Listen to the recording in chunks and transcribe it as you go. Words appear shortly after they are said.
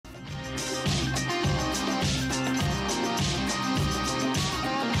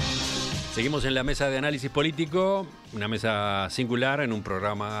Seguimos en la mesa de análisis político, una mesa singular en un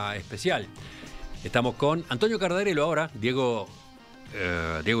programa especial. Estamos con Antonio Cardarello ahora, Diego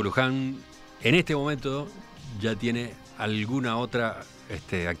Luján. En este momento ya tiene alguna otra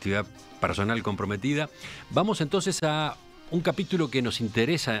actividad personal comprometida. Vamos entonces a un capítulo que nos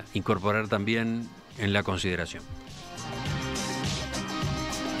interesa incorporar también en la consideración.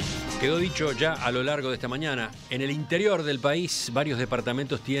 Quedó dicho ya a lo largo de esta mañana, en el interior del país varios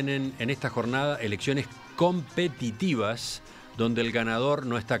departamentos tienen en esta jornada elecciones competitivas donde el ganador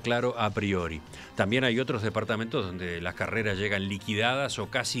no está claro a priori. También hay otros departamentos donde las carreras llegan liquidadas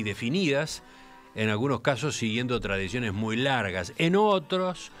o casi definidas, en algunos casos siguiendo tradiciones muy largas, en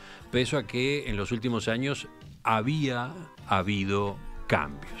otros, pese a que en los últimos años había habido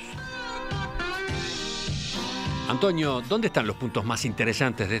cambios. Antonio, ¿dónde están los puntos más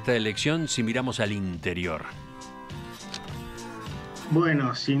interesantes de esta elección si miramos al interior?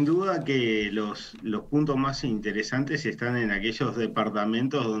 Bueno, sin duda que los puntos más interesantes están en aquellos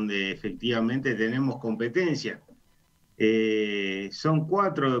departamentos donde efectivamente tenemos competencia. Son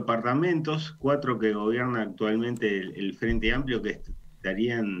 4 departamentos, 4 que gobierna actualmente el Frente Amplio, que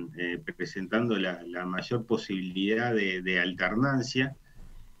estarían presentando la mayor posibilidad de alternancia.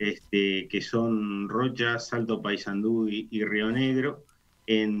 Que son Rocha, Salto, Paysandú y Río Negro.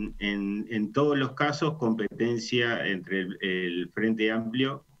 En todos los casos, competencia entre el Frente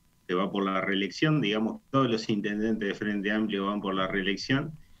Amplio, que va por la reelección, digamos, todos los intendentes de Frente Amplio van por la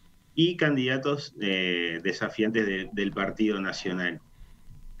reelección, y candidatos desafiantes del Partido Nacional.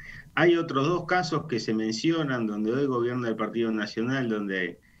 Hay otros 2 casos que se mencionan, donde hoy gobierna el Partido Nacional,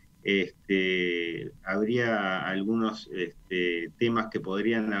 donde habría algunos temas que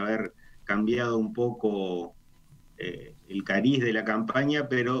podrían haber cambiado un poco el cariz de la campaña,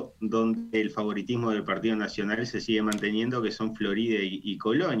 pero donde el favoritismo del Partido Nacional se sigue manteniendo, que son Florida y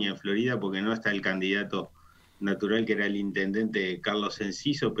Colonia. En Florida porque no está el candidato natural, que era el intendente Carlos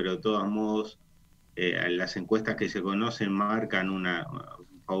Enciso, pero de todos modos las encuestas que se conocen marcan un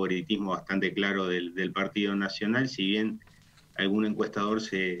favoritismo bastante claro del Partido Nacional, si bien algún encuestador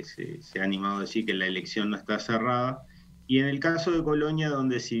se ha animado a decir que la elección no está cerrada. Y en el caso de Colonia,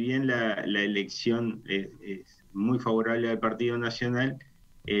 donde si bien la elección es muy favorable al Partido Nacional,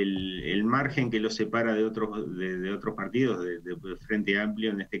 el margen que lo separa de otros partidos, de Frente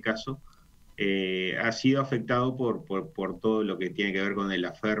Amplio en este caso, ha sido afectado por todo lo que tiene que ver con el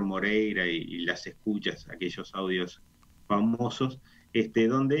afer Moreira y las escuchas, aquellos audios famosos,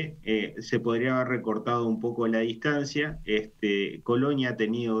 donde se podría haber recortado un poco la distancia. Colonia ha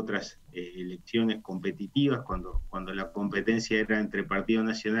tenido otras elecciones competitivas cuando la competencia era entre Partido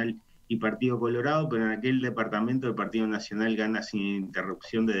Nacional y Partido Colorado, pero en aquel departamento el Partido Nacional gana sin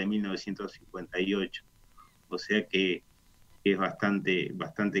interrupción desde 1958. O sea que es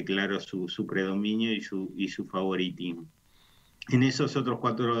bastante claro su predominio y su favoritismo. En esos otros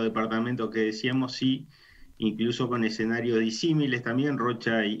 4 departamentos que decíamos, sí, incluso con escenarios disímiles también,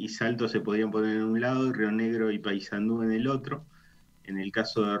 Rocha y Salto se podrían poner en un lado y Río Negro y Paysandú en el otro. En el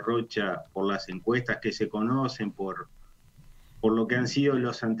caso de Rocha, por las encuestas que se conocen, por lo que han sido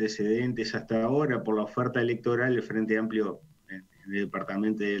los antecedentes hasta ahora, por la oferta electoral, el Frente Amplio en el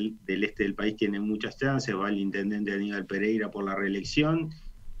departamento del este del país tiene muchas chances. Va el intendente Aníbal Pereira por la reelección,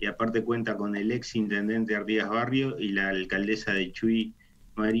 y aparte cuenta con el ex intendente Artigas Barrio y la alcaldesa de Chuy,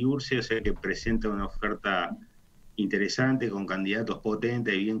 Mari Urce, o sea que presenta una oferta interesante con candidatos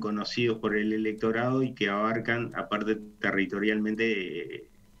potentes y bien conocidos por el electorado y que abarcan, aparte territorialmente,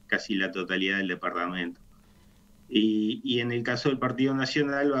 casi la totalidad del departamento. Y en el caso del Partido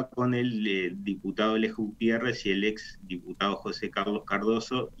Nacional va con el diputado Alejo Gutiérrez y el ex diputado José Carlos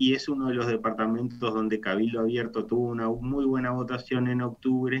Cardoso, y es uno de los departamentos donde Cabildo Abierto tuvo una muy buena votación en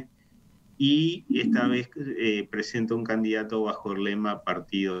octubre, y esta vez presenta un candidato bajo el lema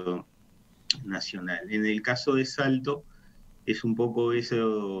Partido Nacional. En el caso de Salto es un poco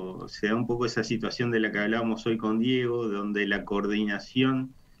eso, se da un poco esa situación de la que hablábamos hoy con Diego, donde la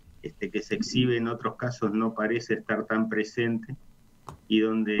coordinación que se exhibe en otros casos no parece estar tan presente, y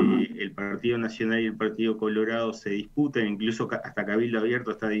donde el Partido Nacional y el Partido Colorado se disputan, incluso hasta Cabildo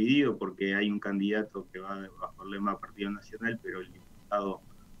Abierto está dividido porque hay un candidato que va bajo el lema Partido Nacional, pero el diputado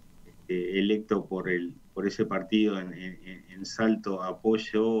electo por ese partido en Salto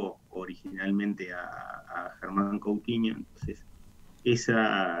apoyó originalmente a Germán Coutinho. Entonces,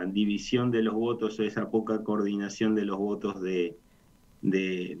 esa división de los votos o esa poca coordinación de los votos de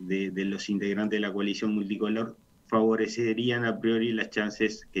los integrantes de la coalición multicolor favorecerían a priori las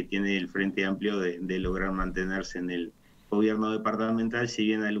chances que tiene el Frente Amplio de lograr mantenerse en el gobierno departamental, si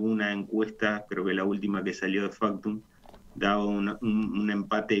bien alguna encuesta, creo que la última que salió de Factum, daba un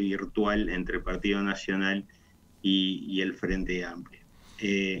empate virtual entre el Partido Nacional y el Frente Amplio.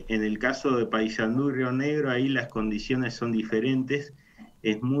 En el caso de Paysandú y Río Negro, ahí las condiciones son diferentes.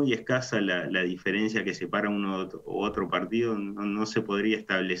 Es muy escasa la diferencia que separa uno u otro partido. No se podría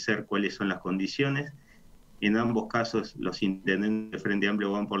establecer cuáles son las condiciones. En ambos casos, los intendentes del Frente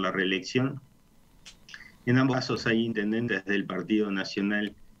Amplio van por la reelección. En ambos casos hay intendentes del Partido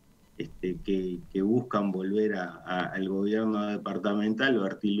Nacional que buscan volver al gobierno departamental, o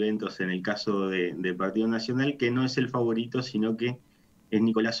Artilventos en el caso del Partido Nacional, que no es el favorito, sino que es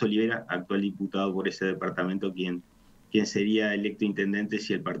Nicolás Olivera, actual diputado por ese departamento, quien sería electo intendente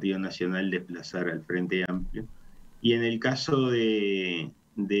si el Partido Nacional desplazara al Frente Amplio. Y en el caso de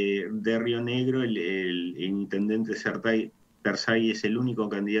Río Negro, el intendente Terzay es el único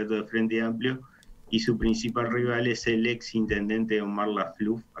candidato del Frente Amplio, y su principal rival es el ex intendente Omar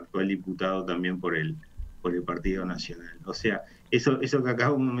Lafluf, actual diputado también por el Partido Nacional. O sea, eso que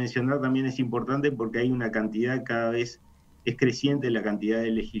acabo de mencionar también es importante, porque hay una cantidad, cada vez es creciente la cantidad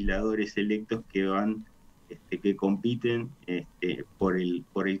de legisladores electos que van, que compiten por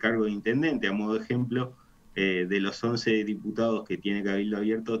el cargo de intendente. A modo de ejemplo, de los 11 diputados que tiene Cabildo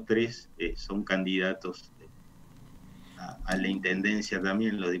Abierto, 3 son candidatos a la intendencia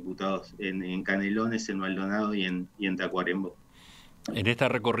también, los diputados en Canelones, en Maldonado y en Tacuarembó. En esta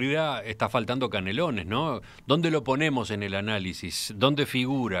recorrida está faltando Canelones, ¿no? ¿Dónde lo ponemos en el análisis? ¿Dónde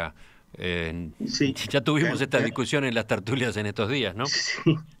figura? Sí. Ya tuvimos esta discusión en las tertulias en estos días, ¿no?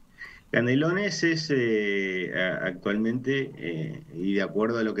 Sí. Canelones es actualmente, y de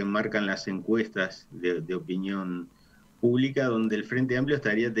acuerdo a lo que marcan las encuestas de opinión pública, donde el Frente Amplio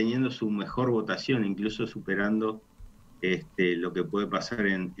estaría teniendo su mejor votación, incluso superando lo que puede pasar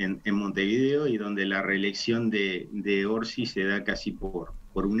en Montevideo, y donde la reelección de Orsi se da casi por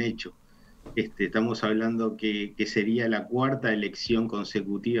un hecho. Estamos hablando que sería la cuarta elección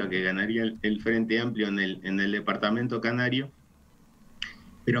consecutiva que ganaría el Frente Amplio en el departamento canario,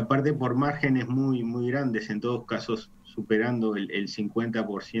 pero aparte por márgenes muy, muy grandes, en todos casos superando el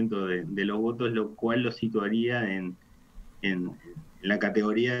 50% de los votos, lo cual lo situaría en la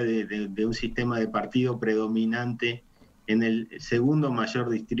categoría de un sistema de partido predominante en el segundo mayor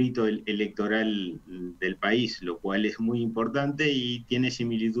distrito electoral del país, lo cual es muy importante y tiene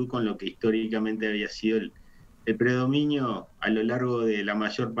similitud con lo que históricamente había sido el predominio a lo largo de la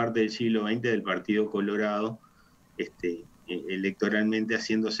mayor parte del siglo XX del Partido Colorado, electoralmente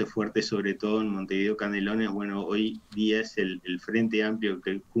haciéndose fuerte sobre todo en Montevideo, Canelones. Bueno, hoy día es el Frente Amplio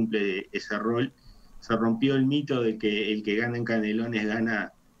que cumple ese rol. Se rompió el mito de que el que gana en Canelones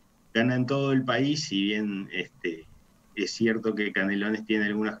gana en todo el país, si bien es cierto que Canelones tiene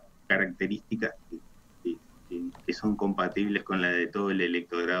algunas características que son compatibles con la de todo el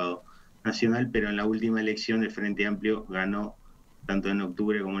electorado nacional, pero en la última elección el Frente Amplio ganó tanto en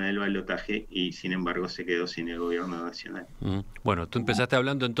octubre como en el balotaje, y sin embargo se quedó sin el gobierno nacional. Bueno, tú empezaste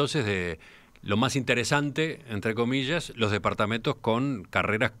hablando entonces de lo más interesante, entre comillas, los departamentos con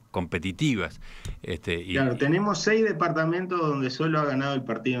carreras competitivas. Claro, tenemos 6 departamentos donde solo ha ganado el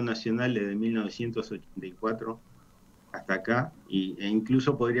Partido Nacional desde 1984 hasta acá, e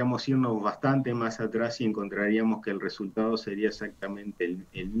incluso podríamos irnos bastante más atrás y encontraríamos que el resultado sería exactamente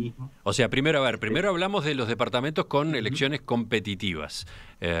el mismo. O sea, primero hablamos de los departamentos con elecciones competitivas.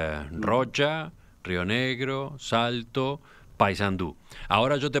 Rocha, Río Negro, Salto, Paysandú.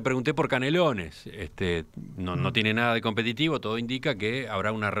 Ahora yo te pregunté por Canelones. No tiene nada de competitivo, todo indica que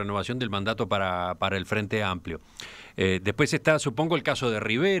habrá una renovación del mandato para el Frente Amplio. Después está, supongo, el caso de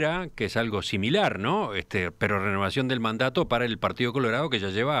Rivera, que es algo similar, ¿no? Pero renovación del mandato para el Partido Colorado, que ya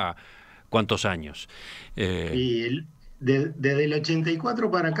lleva ¿cuántos años? Desde el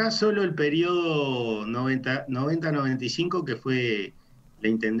 84 para acá, solo el periodo 90-95, que fue la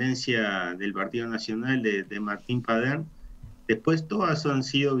intendencia del Partido Nacional de Martín Padern. Después todas han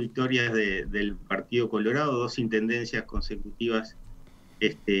sido victorias del Partido Colorado, 2 intendencias consecutivas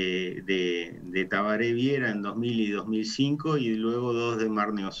de Tabaré Viera en 2000 y 2005, y luego 2 de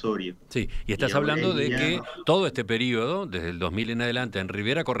Marne Osorio. Sí, y estás hablando de que todo este periodo, desde el 2000 en adelante, en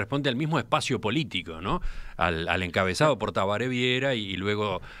Rivera corresponde al mismo espacio político, ¿no? Al encabezado por Tabaré Viera y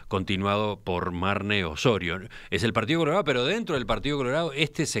luego continuado por Marne Osorio. Es el Partido Colorado, pero dentro del Partido Colorado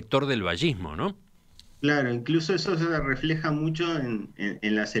este sector del vallismo, ¿no? Claro, incluso eso se refleja mucho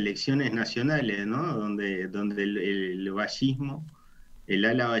en las elecciones nacionales, ¿no? Donde el vallismo, el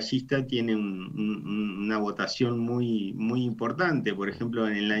ala vallista, tiene una votación muy, muy importante. Por ejemplo,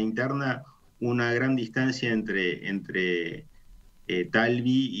 en la interna, una gran distancia entre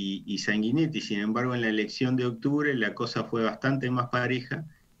Talvi y Sanguinetti. Sin embargo, en la elección de octubre la cosa fue bastante más pareja,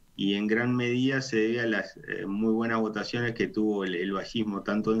 y en gran medida se debe a las muy buenas votaciones que tuvo el vallismo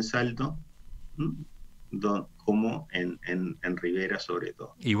tanto en Salto como en Rivera sobre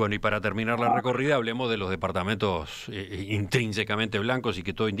todo. Y bueno, y para terminar la recorrida, hablemos de los departamentos intrínsecamente blancos y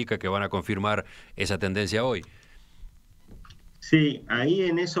que todo indica que van a confirmar esa tendencia hoy. Sí, ahí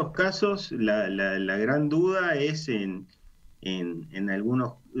en esos casos la gran duda es en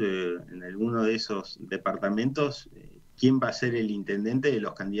algunos de esos departamentos quién va a ser el intendente de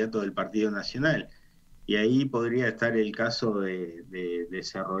los candidatos del Partido Nacional. Y ahí podría estar el caso de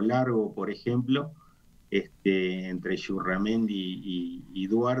Cerro Largo, por ejemplo, entre Yurramendi y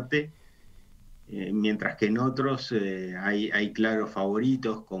Duarte, mientras que en otros hay claros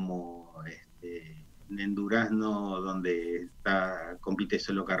favoritos como en Durazno, donde compite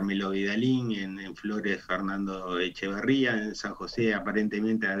solo Carmelo Vidalín, en Flores Fernando Echeverría, en San José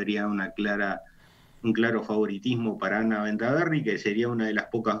aparentemente habría un claro favoritismo para Ana Ventaverri, que sería una de las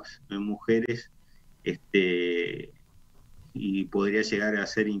pocas mujeres y podría llegar a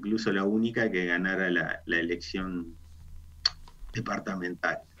ser incluso la única que ganara la elección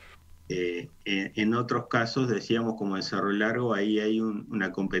departamental. En otros casos, decíamos como en Cerro Largo, ahí hay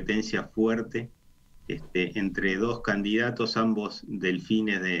una competencia fuerte entre dos candidatos, ambos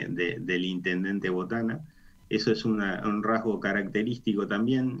delfines del intendente Botana. Eso es un rasgo característico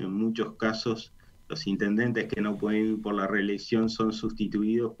también. En muchos casos, los intendentes que no pueden ir por la reelección son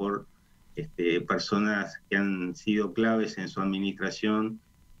sustituidos por personas que han sido claves en su administración,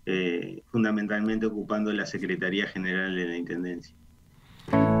 fundamentalmente ocupando la Secretaría General de la Intendencia.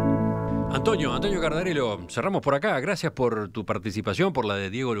 Antonio Cardarello, cerramos por acá. Gracias por tu participación, por la de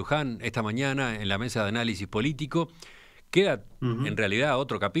Diego Luján esta mañana en la Mesa de Análisis Político. Queda en realidad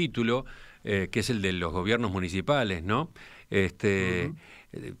otro capítulo, que es el de los gobiernos municipales, ¿no?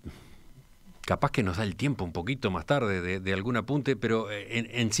 Capaz que nos da el tiempo un poquito más tarde de algún apunte, pero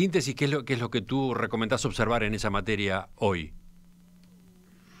en síntesis, ¿qué es lo que tú recomendás observar en esa materia hoy?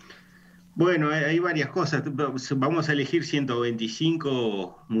 Bueno, hay varias cosas. Vamos a elegir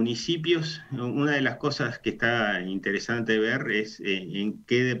 125 municipios. Una de las cosas que está interesante ver es en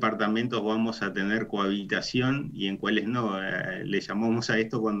qué departamentos vamos a tener cohabitación y en cuáles no. Le llamamos a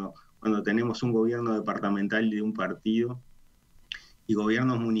esto cuando tenemos un gobierno departamental de un partido y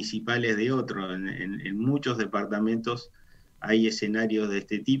gobiernos municipales de otro. En muchos departamentos hay escenarios de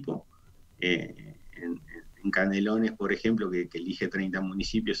este tipo. En Canelones, por ejemplo, que elige 30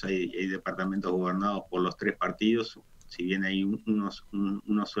 municipios, hay departamentos gobernados por los 3 partidos, si bien hay uno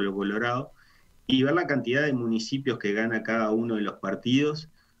solo colorado, y ver la cantidad de municipios que gana cada uno de los partidos,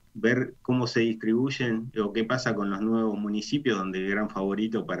 ver cómo se distribuyen o qué pasa con los nuevos municipios, donde el gran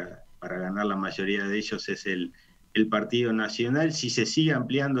favorito para ganar la mayoría de ellos es el Partido Nacional. Si se sigue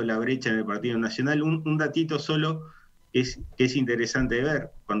ampliando la brecha en el Partido Nacional, un datito solo que es interesante ver.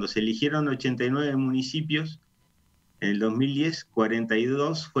 Cuando se eligieron 89 municipios, en el 2010,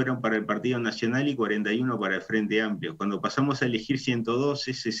 42 fueron para el Partido Nacional y 41 para el Frente Amplio. Cuando pasamos a elegir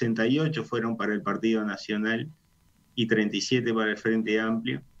 112, 68 fueron para el Partido Nacional y 37 para el Frente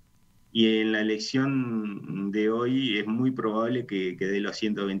Amplio. Y en la elección de hoy es muy probable que de los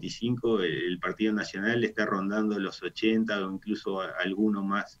 125 el Partido Nacional esté rondando los 80 o incluso alguno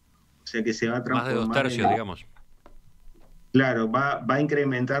más. O sea que se va a transformar más de 2/3, digamos. Claro, va a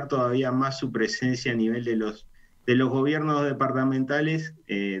incrementar todavía más su presencia a nivel de los gobiernos departamentales,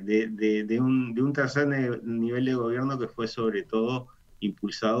 de un tercer nivel de gobierno que fue sobre todo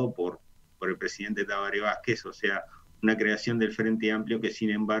impulsado por el presidente Tabaré Vázquez, o sea, una creación del Frente Amplio que sin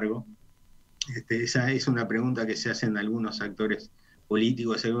embargo, esa es una pregunta que se hacen algunos actores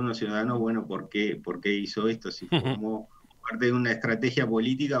políticos, algunos ciudadanos, bueno, ¿por qué hizo esto? ¿Si formó parte de una estrategia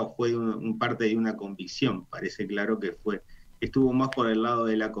política o fue parte de una convicción? Parece claro que estuvo más por el lado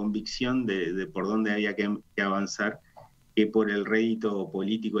de la convicción de por dónde había que avanzar que por el rédito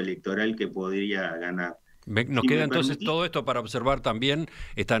político electoral que podría ganar. Nos queda entonces todo esto para observar también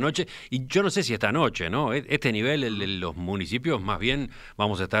esta noche, y yo no sé si esta noche, ¿no? Este nivel, el de los municipios, más bien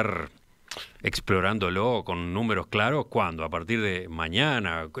vamos a estar explorándolo con números claros. ¿Cuándo? ¿A partir de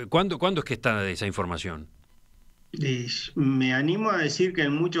mañana? ¿Cuándo es que está esa información? Me animo a decir que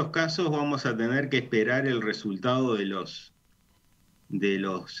en muchos casos vamos a tener que esperar el resultado del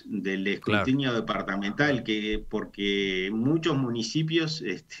escrutinio departamental, porque muchos municipios,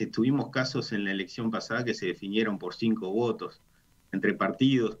 tuvimos casos en la elección pasada que se definieron por 5 votos entre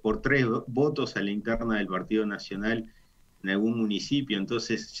partidos, por 3 votos a la interna del Partido Nacional en algún municipio.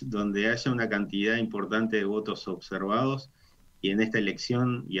 Entonces, donde haya una cantidad importante de votos observados, y en esta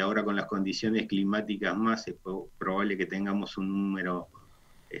elección, y ahora con las condiciones climáticas más, es probable que tengamos un número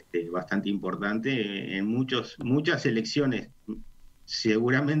bastante importante. En muchas elecciones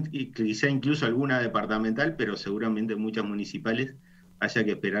seguramente, quizá incluso alguna departamental, pero seguramente muchas municipales, haya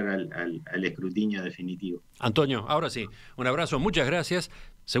que esperar al escrutinio definitivo. Antonio, ahora sí, un abrazo, muchas gracias.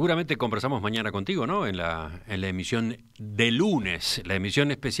 Seguramente conversamos mañana contigo, ¿no? En la emisión de lunes, la emisión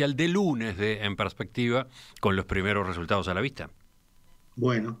especial de lunes de En Perspectiva, con los primeros resultados a la vista.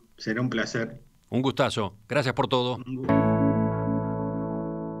 Bueno, será un placer. Un gustazo. Gracias por todo. Un gusto.